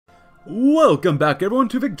Welcome back, everyone,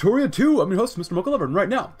 to Victoria 2. I'm your host, Mr. Mocha Lover, and right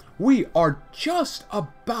now, we are just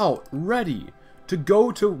about ready to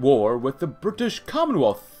go to war with the British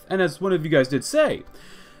Commonwealth. And as one of you guys did say,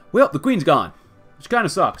 well, the Queen's gone, which kind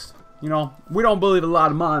of sucks. You know, we don't believe a lot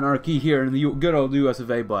of monarchy here in the good old US of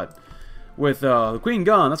A, but with the Queen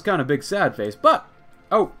gone, that's kind of a big sad face. But,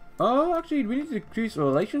 actually, do we need to decrease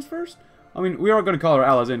relations first? I mean, we are going to call our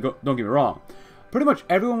allies in, don't get me wrong. Pretty much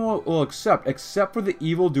everyone will accept, except for the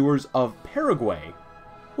evildoers of Paraguay,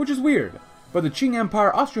 which is weird. But the Qing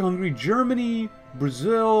Empire, Austria-Hungary, Germany,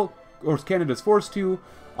 Brazil, or Canada's forced to,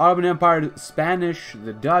 Ottoman Empire, the Spanish,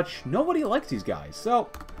 the Dutch, nobody likes these guys. So,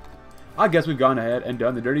 I guess we've gone ahead and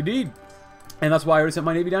done the dirty deed. And that's why I already sent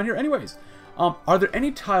my navy down here anyways. Are there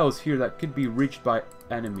any tiles here that could be reached by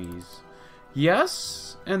enemies?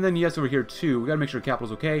 Yes, and then yes over here too. We gotta make sure the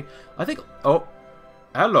capital's okay. I think, oh,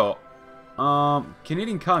 hello.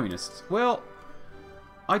 Canadian Communists. Well,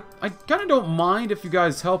 I kind of don't mind if you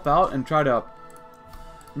guys help out and try to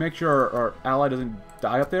make sure our ally doesn't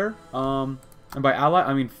die up there. And by ally,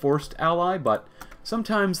 I mean forced ally, but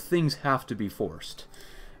sometimes things have to be forced.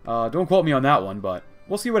 Don't quote me on that one, but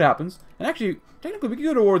we'll see what happens. And actually, technically, we can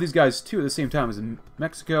go to war with these guys too at the same time as in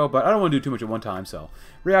Mexico, but I don't want to do too much at one time, so.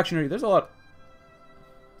 Reactionary, there's a lot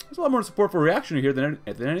more support for reactionary here than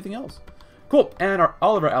anything else. Cool, and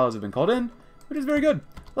all of our allies have been called in, which is very good.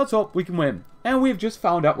 Let's hope we can win. And we've just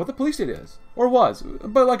found out what the police state is. Or was,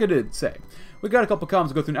 but like I did say. We got a couple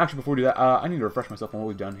comments to go through, and actually before we do that, I need to refresh myself on what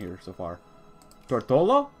we've done here so far.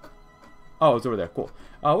 Tortola? Oh, it's over there, cool.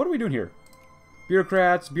 What are we doing here?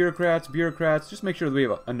 Bureaucrats, bureaucrats, bureaucrats. Just make sure that we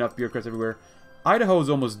have enough bureaucrats everywhere. Idaho is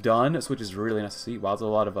almost done, which is really nice to see. Wow, there's a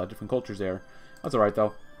lot of different cultures there. That's alright,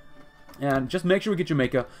 though. And just make sure we get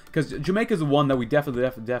Jamaica, because Jamaica is the one that we definitely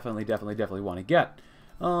want to get.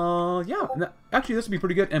 Yeah, actually this would be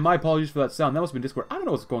pretty good, and my apologies for that sound. That must have been Discord. I don't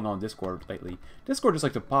know what's going on in Discord lately. Discord just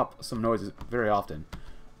likes to pop some noises very often.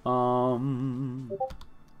 Alright,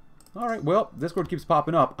 well, Discord keeps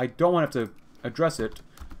popping up. I don't want to have to address it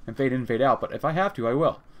and fade in and fade out, but if I have to, I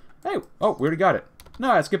will. Hey, oh, we already got it. No,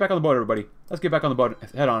 let's get back on the boat, everybody. Let's get back on the boat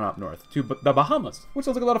and head on up north to the Bahamas, which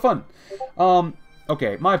sounds like a lot of fun.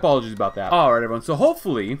 Okay, my apologies about that. Alright, everyone, so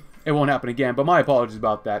hopefully it won't happen again, but my apologies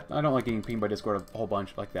about that. I don't like getting pinged by Discord a whole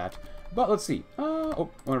bunch like that. But let's see. Oh,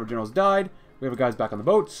 one of our generals died. We have our guys back on the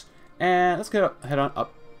boats. And let's head on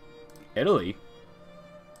up. Italy?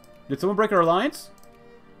 Did someone break our alliance?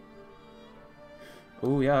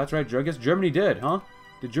 Oh, yeah, that's right. I guess Germany did, huh?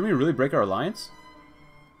 Did Germany really break our alliance?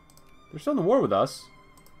 They're still in the war with us.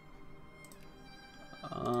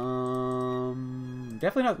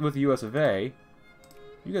 Definitely not with the US of A.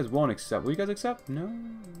 You guys won't accept. Will you guys accept? No.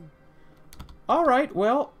 Alright,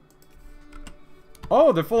 well.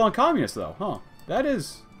 Oh, they're full-on communists, though. Huh. That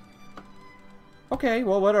is... Okay,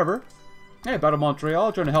 well, whatever. Hey, Battle of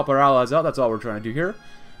Montreal. Trying to help our allies out. That's all we're trying to do here.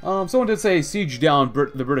 Someone did say siege down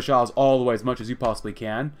the British Isles all the way as much as you possibly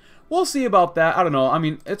can. We'll see about that. I don't know. I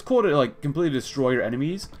mean, it's cool to, like, completely destroy your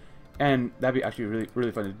enemies. And that'd be actually really,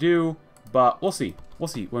 really fun to do. But we'll see. We'll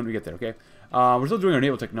see when we get there, okay? We're still doing our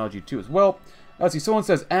naval technology, too, as well. Let's see, someone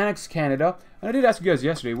says annex Canada, and I did ask you guys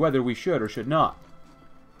yesterday whether we should or should not.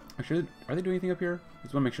 Actually, are they doing anything up here? I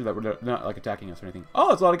just want to make sure that we're not, like, attacking us or anything. Oh,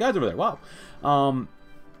 there's a lot of guys over there, wow.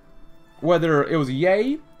 Whether it was a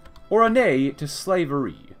yay or a nay to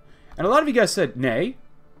slavery. And a lot of you guys said nay,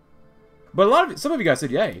 but some of you guys said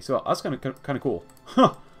yay, so that's kind of cool.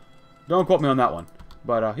 Huh. Don't quote me on that one.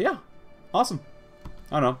 But, yeah, awesome.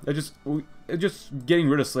 I don't know, just getting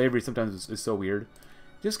rid of slavery sometimes is so weird.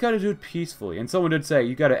 Just gotta do it peacefully. And someone did say,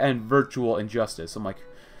 you gotta end virtual injustice. I'm like,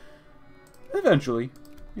 eventually.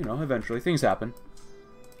 You know, eventually. Things happen.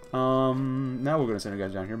 Now we're gonna send our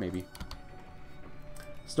guys down here, maybe.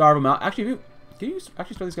 Starve them out. Actually, can you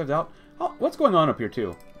actually start these guys out? Oh, what's going on up here,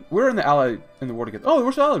 too? We're in the war together. Oh,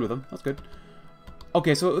 we're still allied with them. That's good.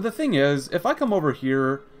 Okay, so the thing is, if I come over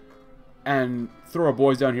here and throw our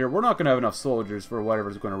boys down here, we're not gonna have enough soldiers for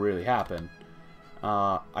whatever's gonna really happen.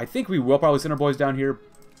 I think we will probably send our boys down here,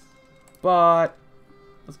 but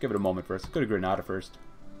let's give it a moment first. Let's go to Grenada first.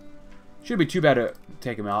 Shouldn't be too bad to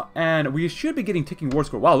take him out. And we should be getting ticking war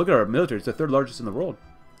score. Wow, look at our military. It's the third largest in the world.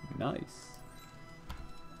 Nice.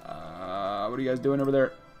 What are you guys doing over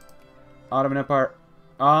there? Ottoman Empire.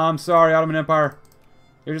 I'm sorry, Ottoman Empire.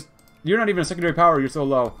 You're not even a secondary power. You're so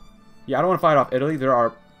low. Yeah, I don't want to fight off Italy. They're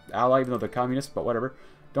our ally, even though they're communists, but whatever.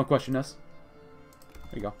 Don't question us.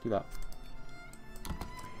 There you go. Do that.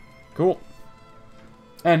 Cool.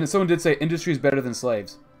 And someone did say industry is better than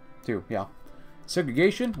slaves, too. Yeah.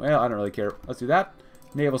 Segregation? Well, I don't really care. Let's do that.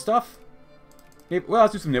 Naval stuff. Well,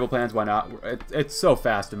 let's do some naval plans. Why not? It's so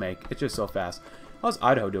fast to make. It's just so fast. How's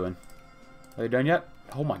Idaho doing? Are they done yet?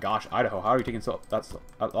 Oh my gosh, Idaho. How are you taking so that's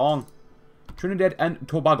that long? Trinidad and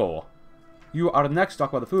Tobago. You are next. Talk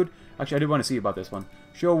about the food. Actually, I did want to see about this one.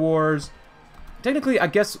 Show wars. Technically, I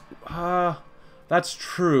guess that's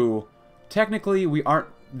true. Technically, we aren't.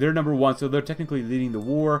 They're number one, so they're technically leading the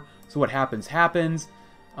war. So what happens, happens.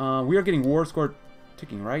 We are getting war score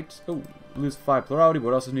ticking, right? Oh, lose 5 plurality.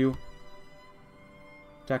 What else is new?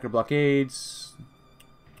 Attacker blockades.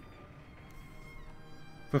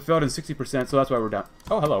 Fulfilled in 60%, so that's why we're down.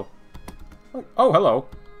 Oh, hello. Oh, hello.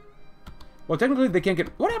 Well, technically, they can't get...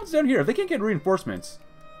 What happens down here if they can't get reinforcements?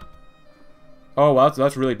 Oh, well,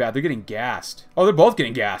 that's really bad. They're getting gassed. Oh, they're both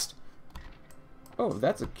getting gassed. Oh, if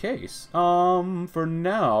that's the case. For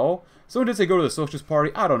now... Someone did say go to the Socialist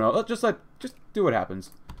Party. I don't know. Let's just do what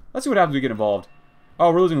happens. Let's see what happens when we get involved.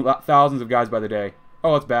 Oh, we're losing thousands of guys by the day.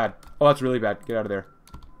 Oh, that's bad. Oh, that's really bad. Get out of there.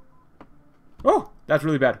 Oh, that's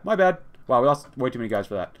really bad. My bad. Wow, we lost way too many guys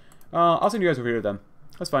for that. I'll send you guys over here then.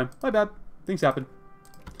 That's fine. My bad. Things happen.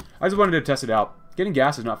 I just wanted to test it out. Getting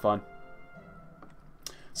gas is not fun.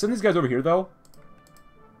 Send these guys over here, though.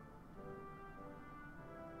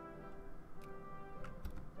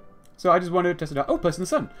 So I just wanted to test it out. Oh, place in the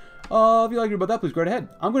sun. If you like to hear about that, please go right ahead.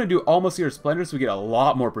 I'm going to do Almost Here Splendor so we get a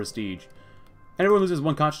lot more prestige. And everyone loses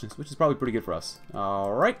 1 consciousness, which is probably pretty good for us.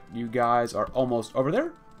 Alright, you guys are almost over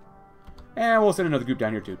there. And we'll send another group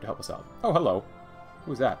down here, too, to help us out. Oh, hello.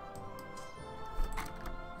 Who's that?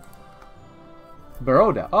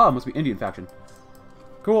 Baroda. Oh, it must be Indian faction.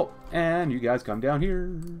 Cool. And you guys come down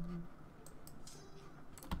here.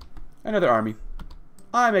 Another army.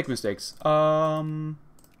 I make mistakes.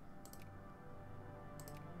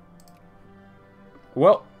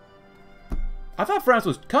 Well, I thought France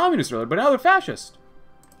was communist earlier, but now they're fascist.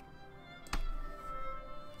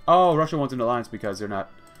 Oh, Russia wants an alliance because they're not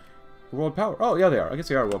world power. Oh, yeah, they are. I guess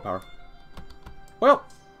they are world power. Well,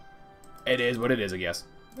 it is what it is, I guess.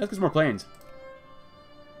 Let's get some more planes.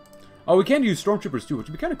 Oh, we can use stormtroopers too, which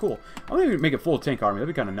would be kind of cool. I'm going to make a full tank army.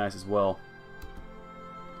 That'd be kind of nice as well.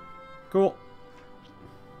 Cool.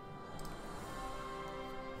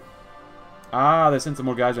 Ah, they sent some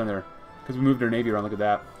more guys down there. Because we moved their navy around. Look at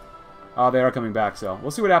that. Oh, they are coming back, so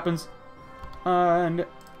we'll see what happens. And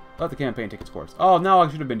let the campaign take its course. Oh, no, I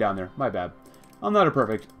should have been down there. My bad. I'm not a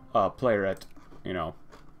perfect player at, you know,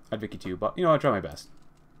 at Vicky 2, but, you know, I try my best.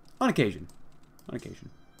 On occasion. On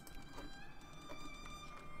occasion.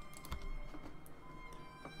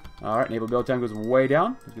 Alright, naval build time goes way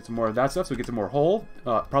down. Let's get some more of that stuff so we get some more hull.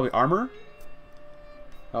 Probably armor.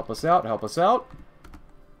 Help us out, help us out.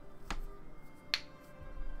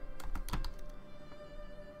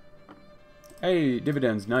 Hey,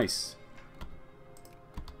 dividends, nice.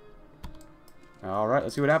 Alright,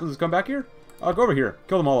 let's see what happens. Let's come back here. I'll go over here.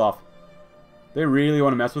 Kill them all off. They really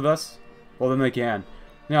want to mess with us? Well, then they can.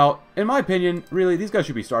 Now, in my opinion, really, these guys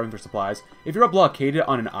should be starving for supplies. If you're blockaded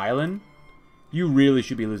on an island, you really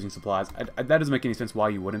should be losing supplies. That doesn't make any sense why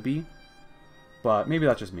you wouldn't be. But maybe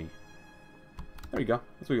that's just me. There you go.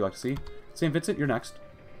 That's what you like to see. St. Vincent, you're next.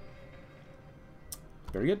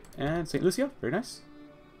 Very good. And St. Lucia, very nice.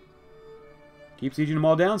 Keep sieging them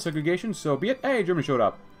all down. Segregation, so be it. Hey, Germany showed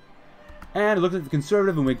up. And it looks like the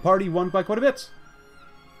Conservative and Whig Party won by quite a bit.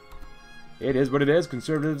 It is what it is.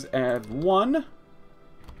 Conservatives have won.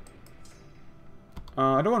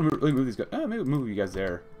 I don't want to really move these guys. Maybe move you guys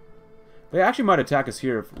there. They actually might attack us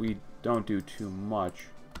here if we don't do too much.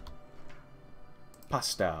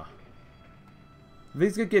 Pasta. If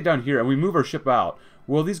these guys get down here and we move our ship out,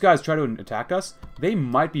 will these guys try to attack us? They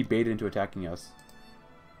might be baited into attacking us.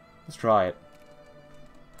 Let's try it.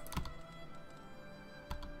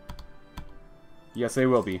 Yes, they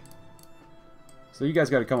will be. So you guys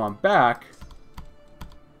got to come on back.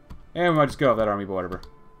 And we might just get off that army, but whatever.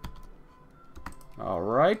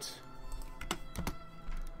 Alright.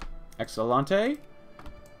 Excellente.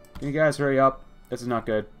 Can you guys hurry up? This is not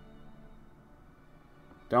good.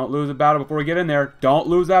 Don't lose the battle before we get in there. Don't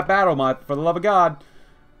lose that battle, for the love of God.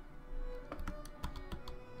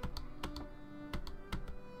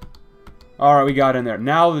 Alright, we got in there.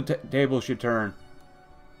 Now the table should turn.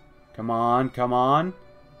 Come on, come on.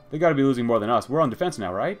 They gotta be losing more than us. We're on defense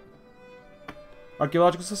now, right?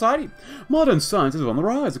 Archaeological Society. Modern science is on the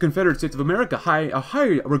rise. The Confederate States of America, a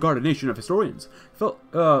highly regarded nation of historians,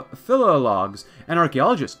 philologs, and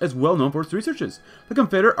archaeologists, is well known for its researches. The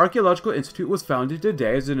Confederate Archaeological Institute was founded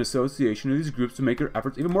today as an association of these groups to make their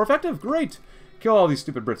efforts even more effective. Great! Kill all these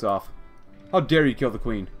stupid Brits off. How dare you kill the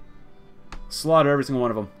Queen? Slaughter every single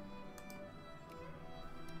one of them.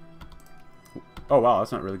 Oh wow,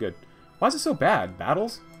 that's not really good. Why is it so bad?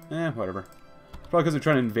 Battles? Eh, whatever. Probably because they're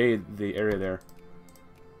trying to invade the area there.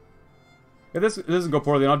 If this doesn't go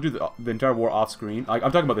poorly, then I'll do the entire war off-screen. Like,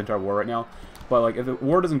 I'm talking about the entire war right now. But, like, if the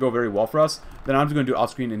war doesn't go very well for us, then I'm just going to do it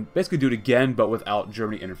off-screen and basically do it again, but without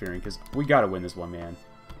Germany interfering. Because we got to win this one, man.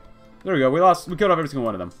 There we go. We lost. We killed off every single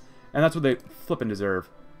one of them. And that's what they flippin' deserve.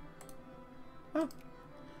 Huh.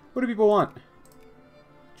 What do people want?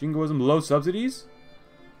 Jingoism, low subsidies?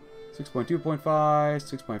 6.2.5,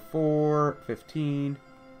 6.4, 15.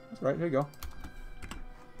 That's right. There you go.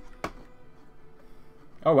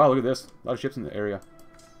 Oh, wow, look at this. A lot of ships in the area.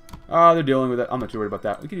 Ah, they're dealing with it. I'm not too worried about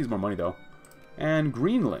that. We could use more money, though. And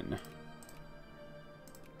Greenland.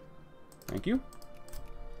 Thank you.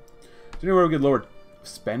 Is there anywhere we could lower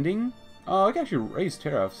spending? We can actually raise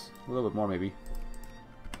tariffs. A little bit more, maybe.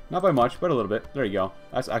 Not by much, but a little bit. There you go.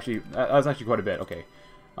 That's actually quite a bit. Okay.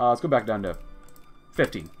 Let's go back down to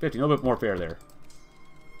 15. 15. A little bit more fair there.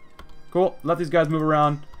 Cool. Let these guys move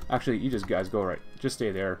around. Actually, you just guys go right. Just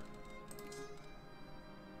stay there.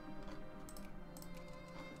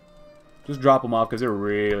 Just drop them off because they're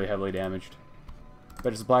really heavily damaged.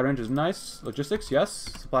 Better supply range is nice. Logistics, yes.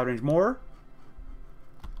 Supply range more.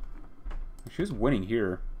 She's winning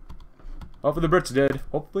here. Hopefully the Brits did.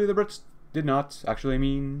 Hopefully the Brits did not. Actually, I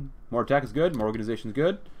mean, more attack is good. More organization is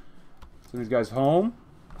good. Send these guys home.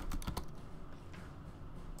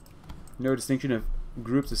 No distinction of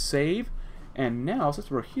groups to save. And now,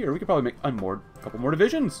 since we're here, we could probably make a couple more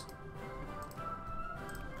divisions.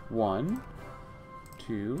 1,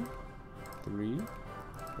 2, 3,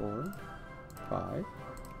 4, 5,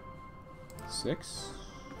 6,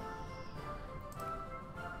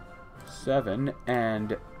 7,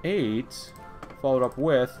 and 8. Followed up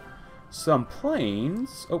with some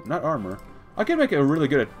planes. Oh, not armor. I could make a really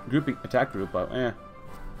good attack group, but eh.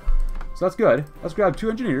 So that's good. Let's grab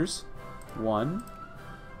 2 engineers. 1,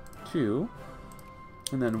 2,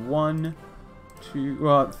 and then 1,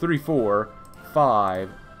 2, 3, 4, 5,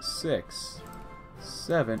 6,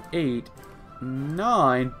 7, 8,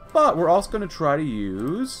 9. But we're also going to try to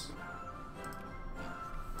use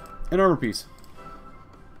an armor piece.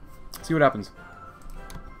 See what happens.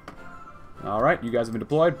 Alright, you guys have been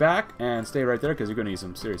deployed back, and stay right there because you're going to need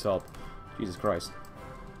some serious help. Jesus Christ.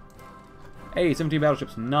 Hey, 17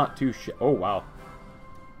 battleships, not too oh, wow.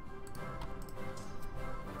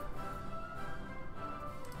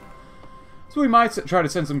 So we might try to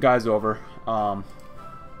send some guys over to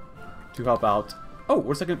help out. Oh,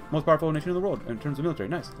 we're second most powerful nation in the world in terms of military.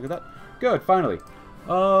 Nice, look at that. Good, finally.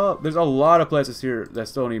 There's a lot of places here that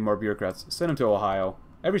still need more bureaucrats. Send them to Ohio.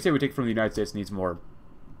 Every state we take from the United States needs more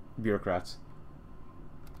bureaucrats.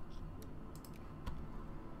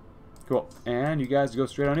 Cool. And you guys go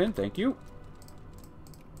straight on in. Thank you.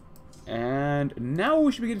 And now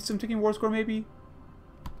we should be getting some ticking war score, maybe?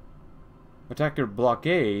 Attacker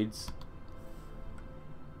blockades.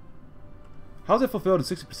 How's it fulfilled in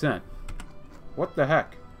 60%? What the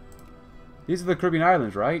heck? These are the Caribbean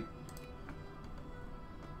islands, right?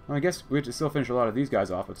 Well, I guess we have to still finish a lot of these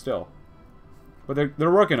guys off, but still. But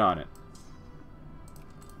they're working on it.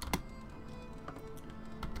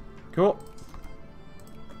 Cool.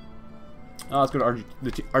 Let's go to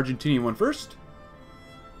the Argentinian one first.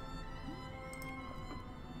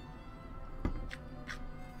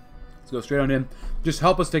 Let's go straight on in. Just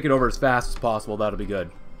help us take it over as fast as possible. That'll be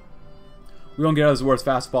good. We won't get out of this war as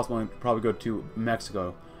fast as possible and probably go to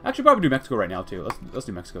Mexico. Actually, probably do Mexico right now, too. Let's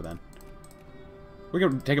do Mexico, then. We're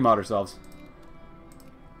going to take them out ourselves.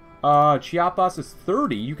 Chiapas is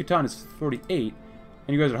 30. Yucatan is 48.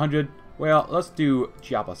 And you guys are 100. Well, let's do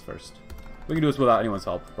Chiapas first. We can do this without anyone's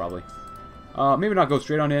help, probably. Maybe not go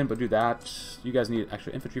straight on in, but do that. You guys need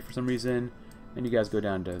extra infantry for some reason. And you guys go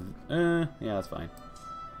down to... yeah, that's fine.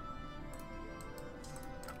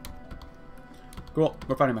 Cool.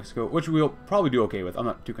 We're fighting Mexico, which we'll probably do okay with. I'm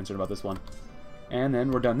not too concerned about this one. And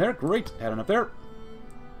then we're done there. Great. Head on up there.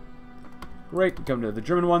 Great. Come to the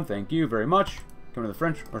German one. Thank you very much. Come to the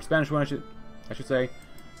French, or Spanish one, I should say.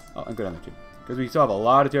 Oh, and go down there, too. Because we still have a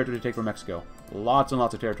lot of territory to take from Mexico. Lots and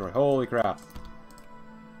lots of territory. Holy crap.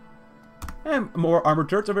 And more armored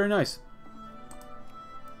turrets are very nice.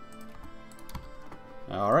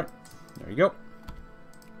 Alright. There you go.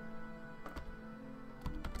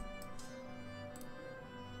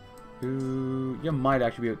 Ooh, you might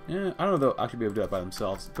actually be able... I don't know if they'll actually be able to do that by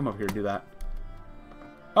themselves. Come over here and do that.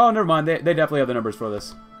 Oh, never mind. They definitely have the numbers for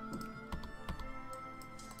this.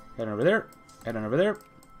 Head on over there. Head on over there.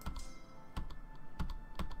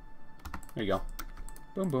 There you go.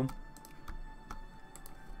 Boom, boom.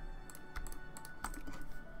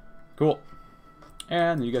 Cool.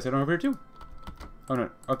 And you guys head on over here too. Oh no,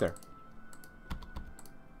 up there.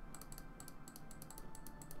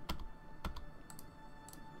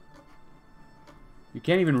 You You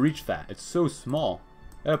can't even reach that. It's so small.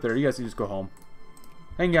 Head up there. You guys can just go home.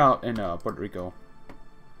 Hang out in Puerto Rico.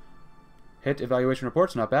 Hit evaluation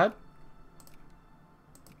reports. Not bad.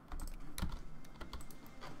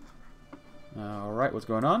 Alright, what's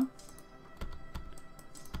going on?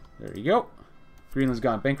 There you go. Greenland's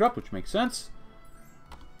gone bankrupt, which makes sense.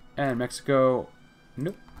 And Mexico...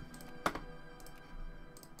 Nope.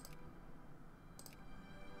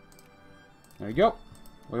 There you go.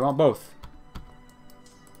 We want both.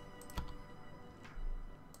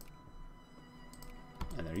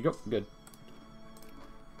 And there you go. Good.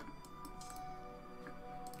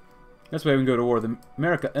 This way we can go to war with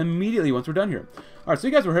America immediately once we're done here. Alright, so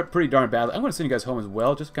you guys were hit pretty darn badly. I'm going to send you guys home as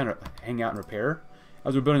well, just kind of hang out and repair.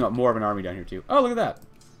 As we're building up more of an army down here too. Oh, look at that.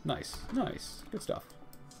 Nice. Nice. Good stuff.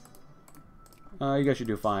 You guys should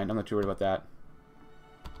do fine. I'm not too worried about that.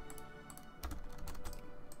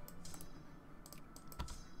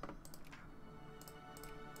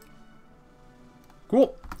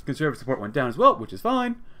 Cool. Conservative support went down as well, which is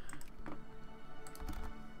fine.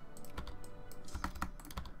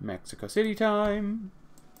 Mexico City time.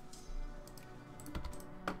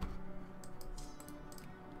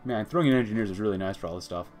 Man, throwing in engineers is really nice for all this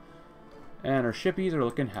stuff. And our shippies are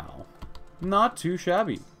looking how? Not too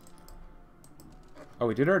shabby. Oh,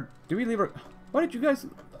 we did our... Did we leave our... Why did you guys...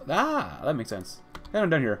 Ah, that makes sense. Head on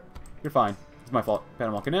down here. You're fine. It's my fault.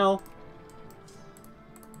 Panama Canal.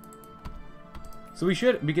 So we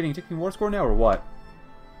should be getting a ticking war score now, or what?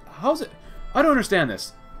 How's it... I don't understand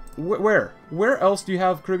this. Where? Where else do you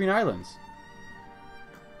have Caribbean islands?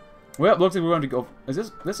 Well, it looks like we want to go... Is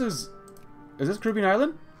this Caribbean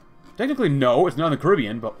island? Technically, no. It's not in the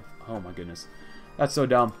Caribbean, but... Oh, my goodness. That's so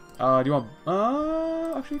dumb. Do you want...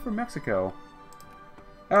 actually, for Mexico.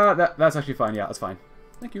 That's actually fine. Yeah, that's fine.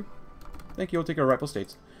 Thank you. Thank you. We'll take our rightful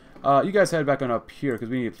states. You guys head back on up here, because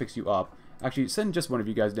we need to fix you up. Actually, send just one of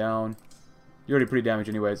you guys down. You're already pretty damaged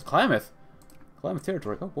anyways. Klamath? Klamath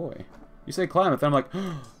territory. Oh, boy. You say Klamath, and I'm like...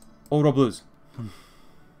 Oh, no blues.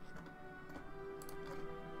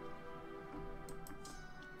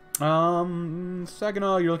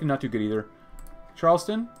 Saginaw, you're looking not too good either.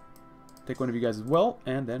 Charleston, take one of you guys as well,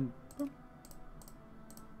 and then... Oh.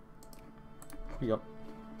 Here you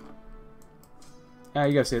go.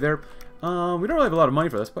 You guys stay there. We don't really have a lot of money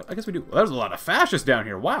for this, but I guess we do. Well, there's a lot of fascists down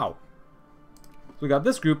here. Wow. So we got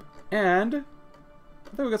this group, and...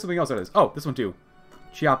 I think we got something else out of this. Oh, this one too.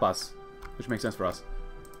 Chiapas, which makes sense for us.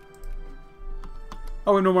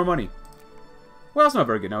 Oh, we have no more money. Well, that's not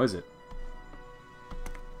very good now, is it?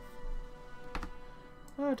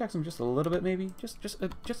 Tax them just a little bit, maybe. Just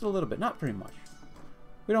a little bit, not very much.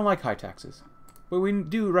 We don't like high taxes, but we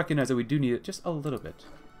do recognize that we do need it just a little bit.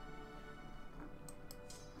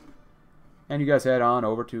 And you guys head on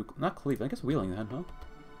over to not Cleveland, I guess Wheeling then, huh?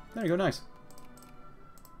 There you go, nice.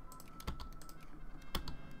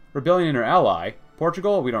 Rebellion in our ally,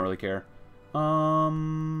 Portugal. We don't really care. I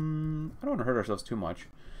don't want to hurt ourselves too much.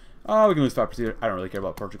 We can lose 5%. I don't really care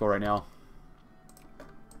about Portugal right now.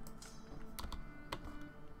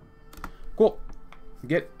 Cool.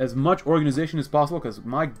 Get as much organization as possible, because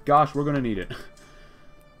my gosh, we're going to need it.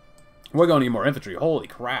 We're going to need more infantry. Holy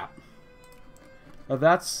crap.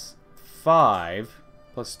 That's 5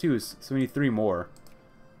 plus 2, so we need 3 more.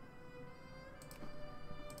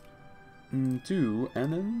 2,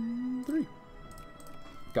 and then 3.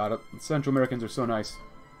 Got it. Central Americans are so nice.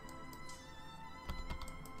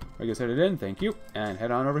 I guess headed in. Thank you. And head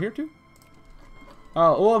on over here too.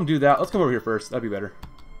 We'll let them do that. Let's come over here first. That'd be better.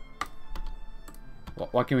 Well,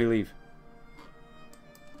 why can't we leave?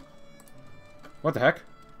 What the heck?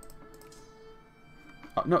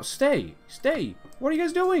 Oh, no, stay! Stay! What are you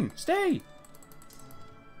guys doing? Stay!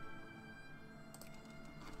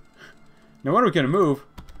 No wonder we couldn't move.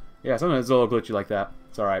 Yeah, sometimes it's a little glitchy like that.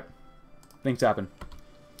 It's alright. Things happen.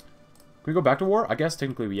 Can we go back to war? I guess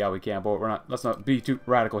technically, yeah, we can, but we're not. Let's not be too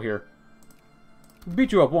radical here. We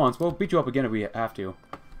beat you up once. We'll beat you up again if we have to.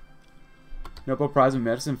 Nobel Prize in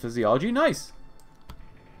Medicine and Physiology. Nice!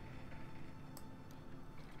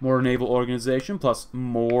 More naval organization plus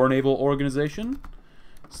more naval organization.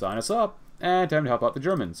 Sign us up. And time to help out the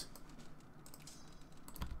Germans.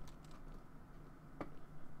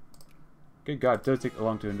 Good God, it does take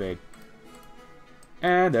long to invade.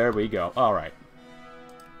 And there we go. Alright.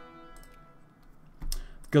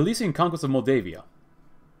 Galician conquest of Moldavia.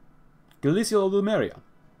 Galicia Lumeria.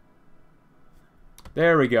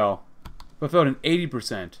 There we go. Fulfilled an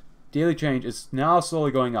 80%. Daily change is now slowly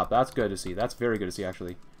going up. That's good to see. That's very good to see,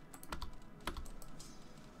 actually.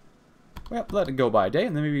 Well, let it go by a day,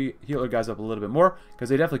 and then maybe heal our guys up a little bit more, because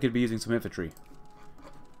they definitely could be using some infantry.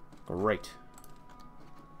 Great.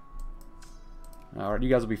 Alright, you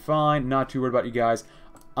guys will be fine. Not too worried about you guys.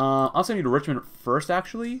 I'll send you to Richmond first,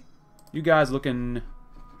 actually. You guys looking...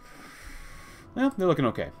 Well, they're looking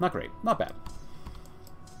okay. Not great. Not bad.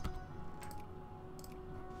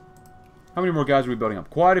 How many more guys are we building up?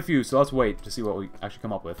 Quite a few, so let's wait to see what we actually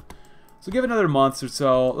come up with. So give it another month or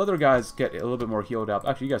so. Let other guys get a little bit more healed up.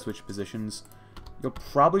 Actually, you guys switch positions. You'll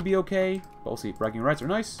probably be okay, but we'll see. Bragging rights are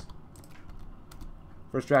nice.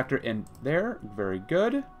 First tractor in there. Very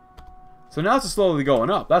good. So now it's slowly going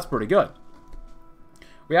up. That's pretty good.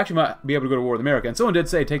 We actually might be able to go to war with America. And someone did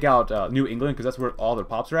say take out New England, because that's where all their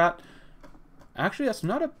pops are at. Actually, that's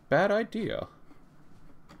not a bad idea.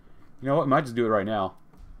 You know what? We might just do it right now.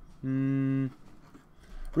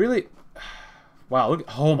 Really? Wow, look.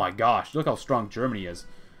 Oh my gosh. Look how strong Germany is.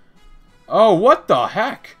 Oh, what the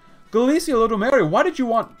heck? Galicia, Lodomeri, why did you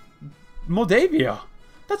want Moldavia?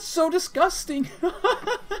 That's so disgusting.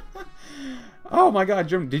 Oh my god,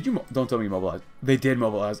 Germany. Did you... Don't tell me you mobilized. They did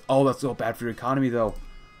mobilize. Oh, that's so bad for your economy, though.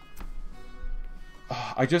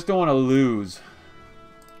 I just don't want to lose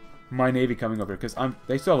my navy coming over here, because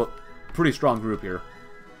they still have a pretty strong group here.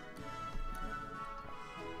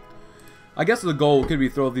 I guess the goal could be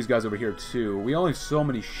throw these guys over here, too. We only have so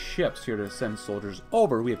many ships here to send soldiers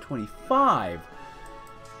over. We have 25.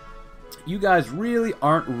 You guys really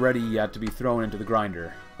aren't ready yet to be thrown into the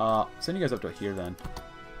grinder. Send you guys up to here, then.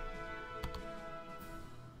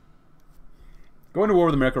 Going to war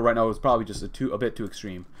with America right now is probably just a bit too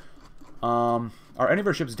extreme. Are any of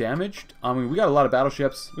our ships damaged? I mean, we got a lot of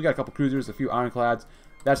battleships. We got a couple cruisers, a few ironclads.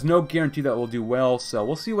 That's no guarantee that we'll do well, so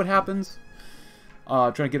we'll see what happens.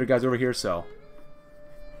 Trying to get our guys over here, so.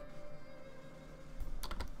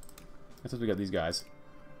 That's what we got these guys.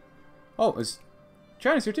 Oh,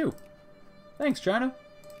 China's here too. Thanks, China.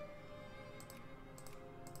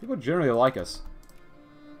 People generally like us.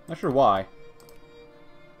 Not sure why.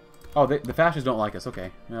 Oh, the fascists don't like us.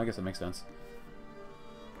 Okay. Yeah, I guess that makes sense.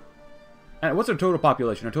 And what's our total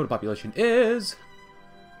population? Our total population is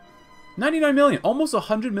 99 million. Almost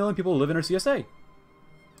 100 million people live in our CSA.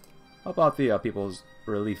 How about the People's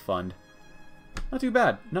Relief Fund? Not too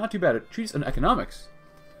bad. Not too bad. It treats on economics.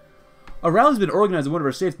 A rally has been organized in one of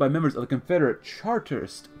our states by members of the Confederate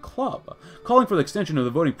Chartist Club, calling for the extension of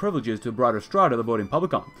the voting privileges to a broader strata of the voting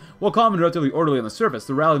publicum. While calm and relatively orderly on the surface,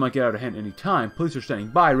 the rally might get out of hand at any time. Police are standing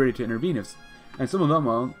by, ready to intervene, and some of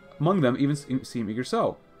them, among them, even seem eager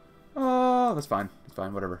so. Oh, that's fine. That's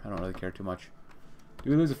fine. Whatever. I don't really care too much.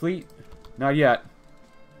 Do we lose a fleet? Not yet.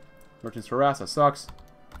 Merchants harass. That sucks.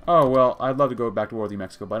 Oh, well, I'd love to go back to war with New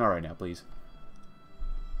Mexico, but not right now, please.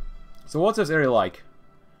 So what's this area like?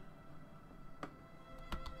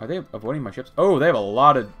 Are they avoiding my ships? Oh, they have a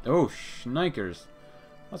lot of... Oh, schnikers.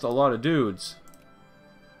 That's a lot of dudes.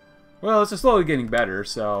 Well, it's slowly getting better,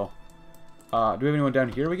 so... do we have anyone down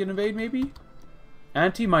here we can invade, maybe?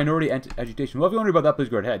 Anti-minority agitation. Well, if you wonder about that, please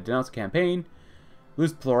go ahead. Denounce the campaign.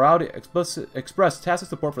 Lose plurality. Express tacit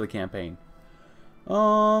support for the campaign.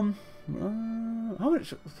 How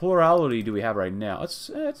much plurality do we have right now? I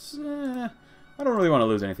don't really want to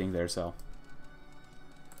lose anything there, so...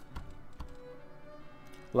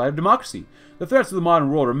 Light of democracy. The threats to the modern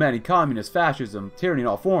world are many: communism, fascism, tyranny in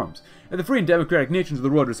all forms. If the free and democratic nations of the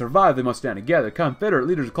world are to survive, they must stand together. Confederate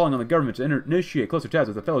leaders are calling on the government to initiate closer ties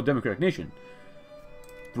with a fellow democratic nation.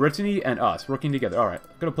 Brittany and us, working together. Alright.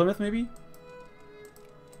 Go to Plymouth, maybe?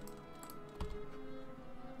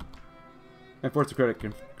 Enforce the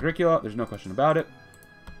curricula. There's no question about it.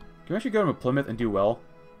 Can we actually go to Plymouth and do well?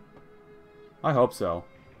 I hope so.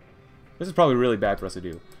 This is probably really bad for us to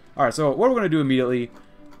do. Alright, so what we're going to do immediately...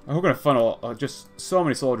 We're going to funnel just so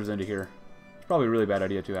many soldiers into here. It's probably a really bad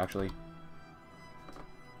idea, too, actually.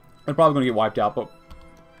 They're probably going to get wiped out, but...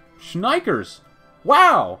 Schnikers!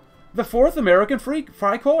 Wow! The 4th American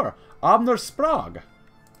Freikorps! Abner Sprague!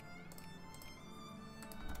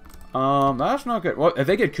 That's not good. Well, if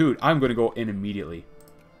they get cooed, I'm going to go in immediately.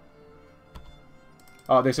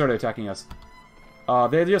 Oh, they started attacking us.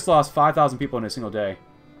 They just lost 5,000 people in a single day.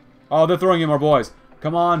 Oh, they're throwing in more boys.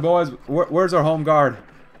 Come on, boys. Where's our home guard?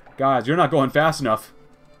 Guys, you're not going fast enough.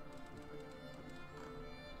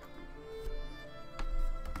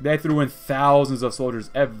 They threw in thousands of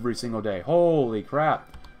soldiers every single day. Holy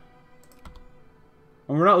crap.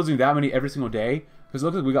 And we're not losing that many every single day. Because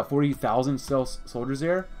look, we got 40,000 soldiers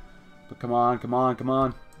there. But come on, come on, come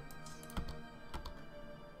on.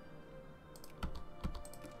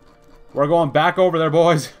 We're going back over there,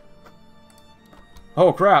 boys.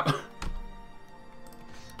 Oh, crap.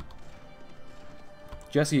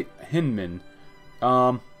 Jesse Hinman.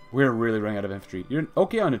 We're really running out of infantry. You're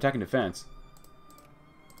okay on attack and defense.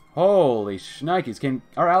 Holy shnikes. Can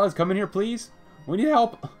our allies come in here, please? We need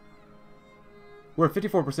help. We're at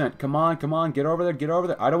 54%. Come on, come on. Get over there. Get over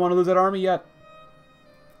there. I don't want to lose that army yet.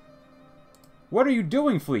 What are you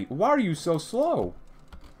doing, fleet? Why are you so slow?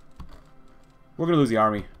 We're going to lose the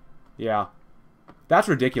army. Yeah. That's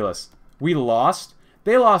ridiculous. We lost.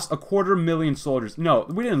 They lost 250,000 soldiers. No,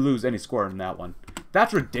 we didn't lose any score in that one.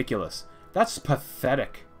 That's ridiculous. That's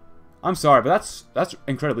pathetic. I'm sorry, but that's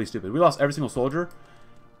incredibly stupid. We lost every single soldier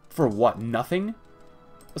for what? Nothing?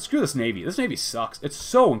 Screw this navy. This navy sucks. It's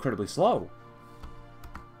so incredibly slow.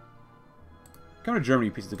 Come to Germany,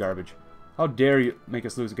 you pieces of garbage. How dare you make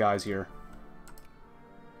us lose guys here?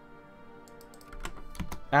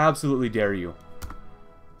 Absolutely dare you.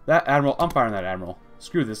 That admiral, I'm firing that admiral.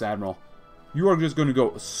 Screw this admiral. You are just going to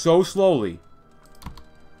go so slowly.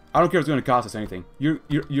 I don't care if it's going to cost us anything. You're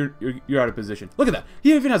out of position. Look at that.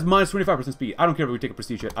 He even has minus 25% speed. I don't care if we take a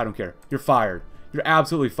prestige hit. I don't care. You're fired. You're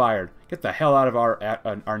absolutely fired. Get the hell out of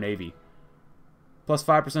our navy. Plus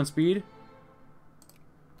 5% speed.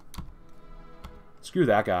 Screw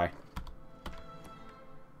that guy.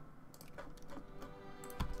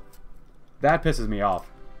 That pisses me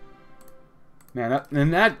off.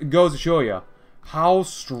 Man, that goes to show you how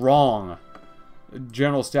strong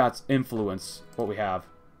general stats influence what we have.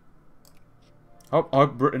 I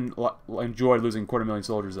hope Britain enjoyed losing 250,000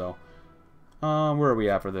 soldiers, though. Where are we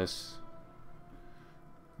at for this?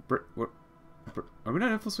 Are we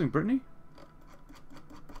not influencing Brittany?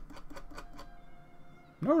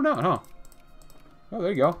 No, we're not, huh? Oh,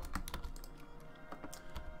 there you go.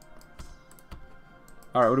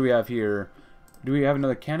 Alright, what do we have here? Do we have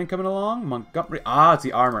another cannon coming along? Montgomery. Ah, it's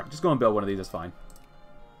the armor. Just go and build one of these. That's fine.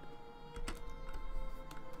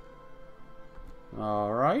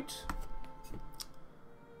 Alright.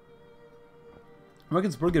 I'm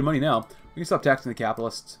making some pretty good money now. We can stop taxing the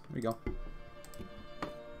capitalists. There we go.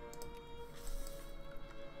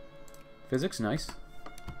 Physics, nice.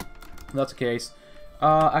 If that's the case.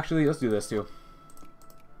 Actually, let's do this too.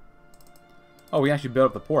 Oh, we actually built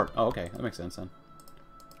up the port. Oh, okay. That makes sense then.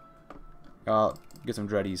 Get some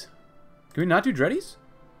dreadies. Can we not do dreadies?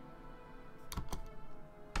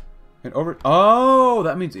 And over... Oh,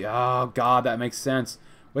 that means... Oh, God, that makes sense.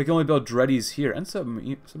 We can only build dreadies here. And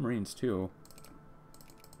submarines, too.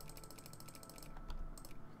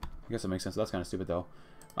 I guess that makes sense. That's kind of stupid, though.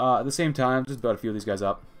 At the same time, just build a few of these guys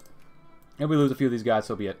up. If we lose a few of these guys,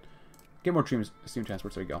 so be it. Get more steam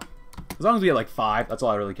transports. There you go. As long as we get, like, 5, that's all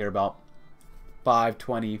I really care about. 5,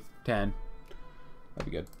 20, 10.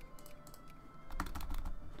 That'd be good.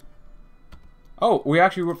 Oh, we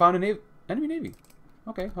actually found an enemy navy.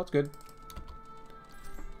 Okay, that's good.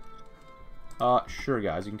 Sure,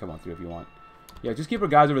 guys. You can come on through if you want. Yeah, just keep our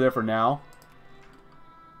guys over there for now.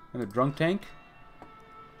 And the drunk tank.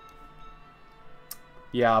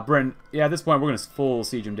 Yeah, Britain. Yeah, at this point, we're going to full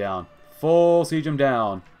siege him down. Full siege him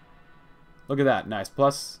down. Look at that. Nice.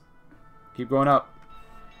 Plus, keep going up.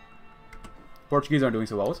 Portuguese aren't doing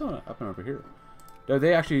so well. What's up and over here? Did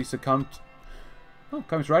they actually succumb? Oh,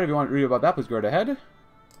 comes right. If you want to read about that, please go right ahead.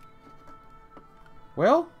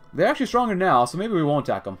 Well, they're actually stronger now, so maybe we won't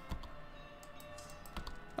attack them.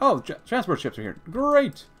 Oh, transport ships are here.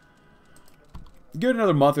 Great. Give it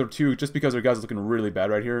another month or two, just because our guys are looking really bad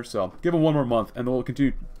right here. So give them one more month, and they'll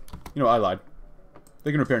continue. You know, I lied.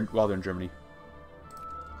 They can repair while they're in Germany.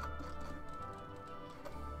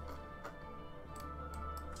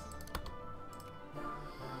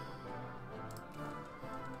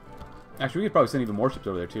 Actually, we could probably send even more ships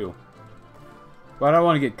over there, too. But I don't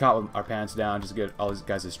want to get caught with our pants down just to get all these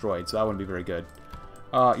guys destroyed, so that wouldn't be very good.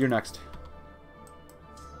 You're next.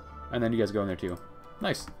 And then you guys go in there, too.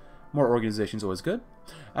 Nice. More organization's always good.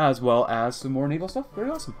 As well as some more naval stuff.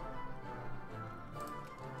 Very awesome.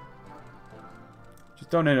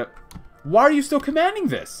 Just donate it. Why are you still commanding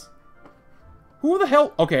this? Who the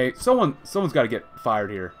hell? Okay, someone's got to get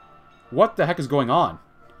fired here. What the heck is going on?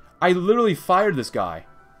 I literally fired this guy.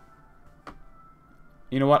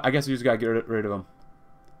 You know what? I guess we just gotta get rid of him.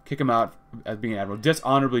 Kick him out as being an admiral.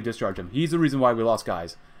 Dishonorably discharge him. He's the reason why we lost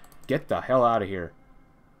guys. Get the hell out of here.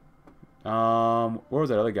 Where was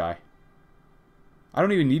that other guy? I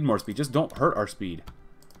don't even need more speed. Just don't hurt our speed.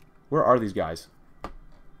 Where are these guys?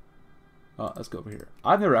 Let's go over here.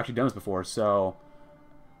 I've never actually done this before, so...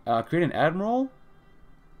 create an admiral?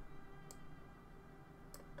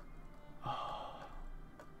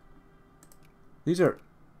 These are...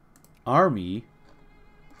 Army...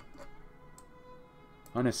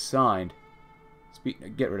 Unassigned.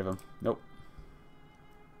 Get rid of him. Nope.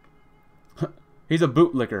 He's a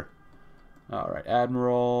bootlicker. Alright,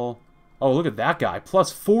 Admiral. Oh, look at that guy.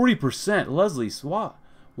 Plus 40%. Leslie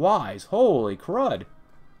Wise. Holy crud.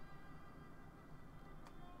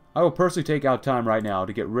 I will personally take out time right now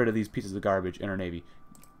to get rid of these pieces of garbage in our Navy.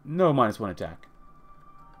 No -1 attack.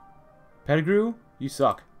 Pettigrew, you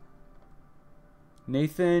suck.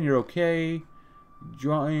 Nathan, you're okay.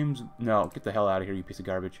 James, no, get the hell out of here, you piece of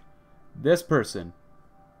garbage. This person,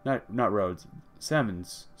 not Rhodes,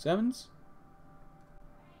 Simmons. Simmons?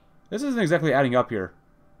 This isn't exactly adding up here.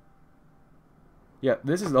 Yeah,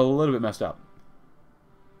 this is a little bit messed up.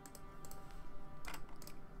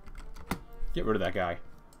 Get rid of that guy.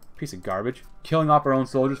 Piece of garbage. Killing off our own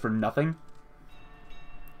soldiers for nothing.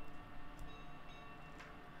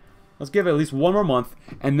 Let's give it at least 1 more month,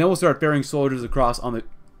 and then we'll start ferrying soldiers across on the,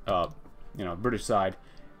 British side,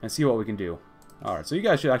 and see what we can do. Alright, so you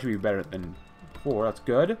guys should actually be better than before. That's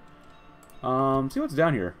good. See what's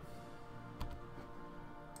down here.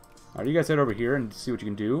 Alright, you guys head over here and see what you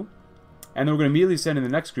can do. And then we're going to immediately send in the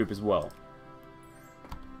next group as well.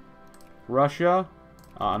 Russia.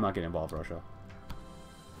 I'm not getting involved, Russia.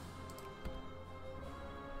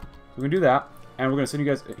 So we're going to do that, and we're going to send you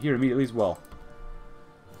guys here immediately as well.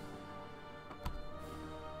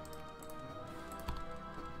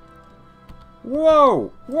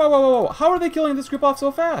 Whoa! Whoa, whoa, whoa, whoa! How are they killing this group off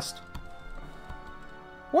so fast?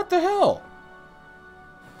 What the hell?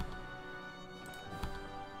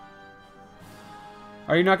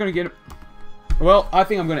 Are you not going to get it? Well, I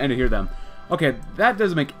think I'm going to end it here then. Okay, that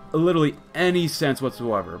doesn't make literally any sense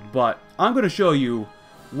whatsoever, but I'm going to show you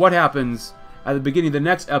what happens at the beginning of the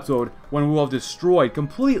next episode when we will have destroyed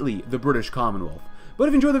completely the British Commonwealth. But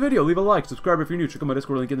if you enjoyed the video, leave a like, subscribe if you're new, check out my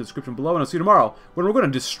Discord link in the description below, and I'll see you tomorrow when we're going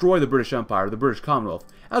to destroy the British Empire, the British Commonwealth,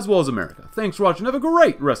 as well as America. Thanks for watching, have a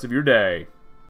great rest of your day.